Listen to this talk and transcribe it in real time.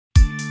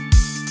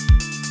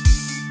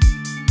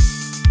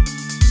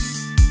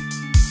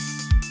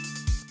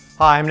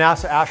Hi, I'm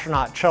NASA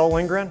astronaut Kjell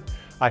Lindgren.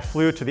 I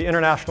flew to the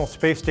International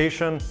Space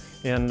Station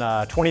in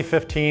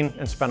 2015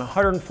 and spent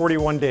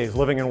 141 days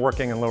living and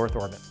working in low Earth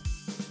orbit.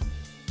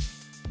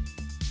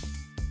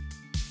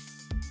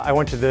 I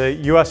went to the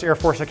U.S. Air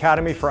Force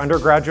Academy for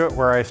undergraduate,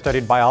 where I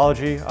studied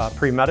biology,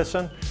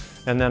 pre-medicine,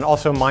 and then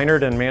also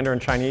minored in Mandarin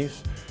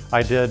Chinese.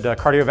 I did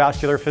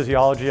cardiovascular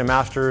physiology, a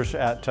master's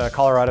at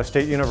Colorado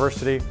State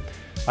University.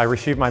 I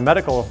received my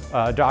medical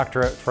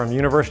doctorate from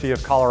University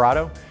of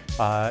Colorado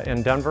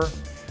in Denver.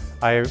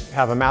 I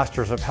have a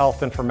master's of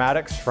health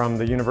informatics from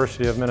the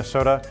University of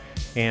Minnesota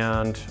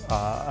and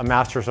a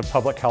master's of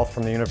public health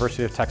from the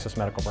University of Texas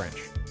Medical Branch.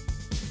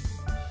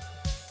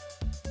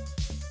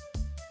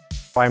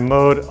 I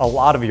mowed a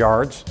lot of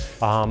yards.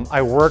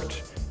 I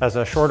worked as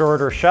a short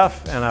order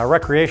chef in a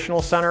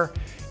recreational center,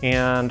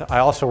 and I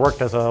also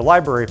worked as a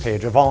library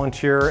page, a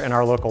volunteer in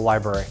our local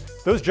library.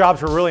 Those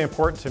jobs were really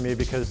important to me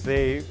because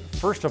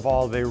first of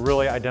all, they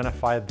really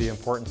identified the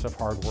importance of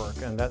hard work,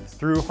 and that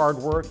through hard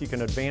work you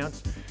can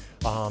advance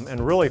and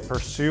really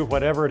pursue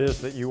whatever it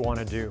is that you want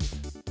to do.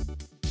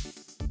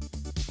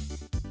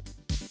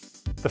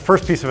 The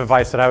first piece of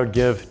advice that I would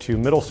give to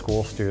middle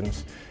school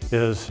students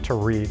is to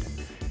read.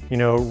 You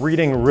know,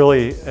 reading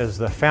really is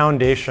the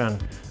foundation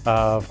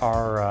of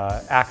our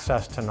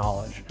access to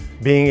knowledge.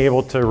 Being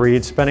able to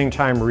read, spending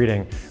time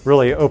reading,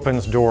 really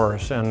opens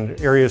doors and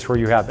areas where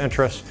you have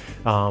interest,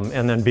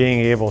 and then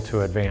being able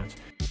to advance.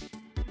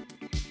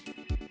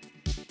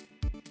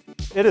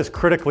 It is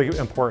critically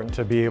important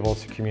to be able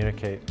to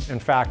communicate. In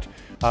fact,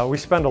 we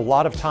spend a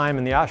lot of time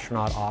in the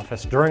astronaut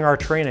office during our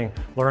training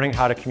learning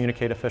how to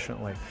communicate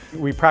efficiently.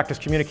 We practice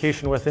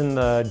communication within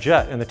the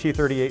jet, in the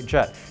T-38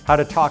 jet, how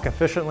to talk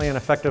efficiently and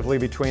effectively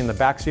between the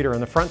backseater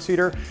and the front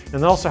seater, and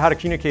then also how to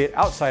communicate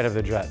outside of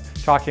the jet,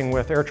 talking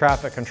with air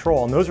traffic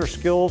control. And those are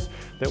skills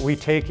that we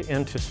take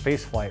into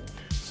spaceflight,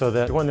 so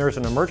that when there's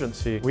an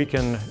emergency, we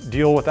can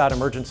deal with that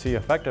emergency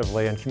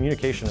effectively, and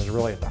communication is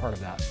really at the heart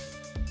of that.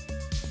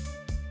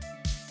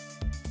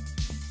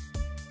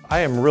 I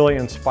am really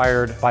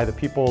inspired by the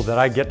people that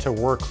I get to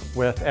work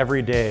with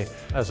every day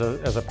as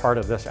a part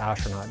of this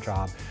astronaut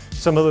job.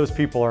 Some of those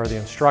people are the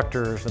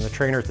instructors and the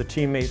trainers, the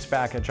teammates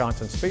back at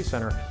Johnson Space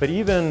Center. But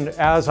even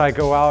as I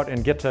go out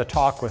and get to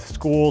talk with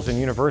schools and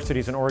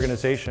universities and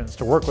organizations,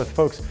 to work with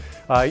folks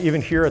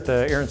even here at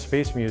the Air and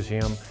Space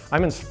Museum,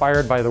 I'm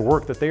inspired by the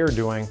work that they are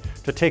doing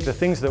to take the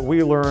things that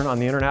we learn on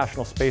the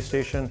International Space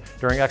Station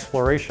during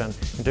exploration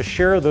and to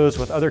share those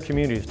with other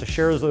communities, to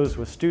share those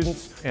with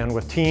students and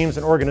with teams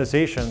and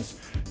organizations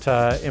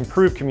to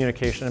improve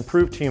communication,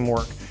 improve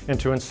teamwork, and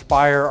to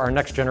inspire our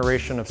next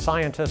generation of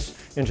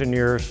scientists,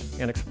 engineers,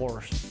 and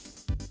explorers.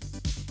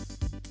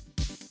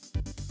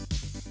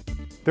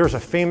 There's a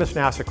famous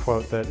NASA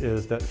quote that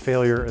is that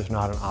failure is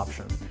not an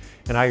option.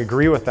 And I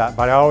agree with that,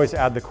 but I always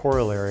add the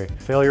corollary.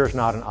 Failure is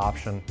not an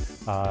option,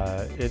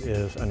 it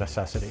is a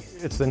necessity.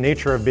 It's the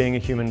nature of being a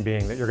human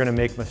being that you're going to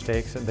make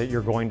mistakes and that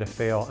you're going to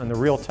fail. And the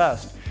real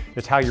test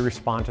is how you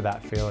respond to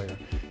that failure.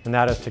 And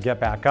that is to get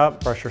back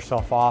up, brush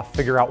yourself off,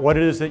 figure out what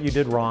it is that you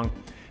did wrong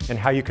and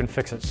how you can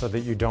fix it so that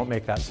you don't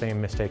make that same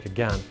mistake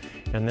again.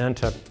 And then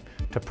to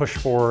push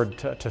forward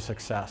to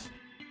success.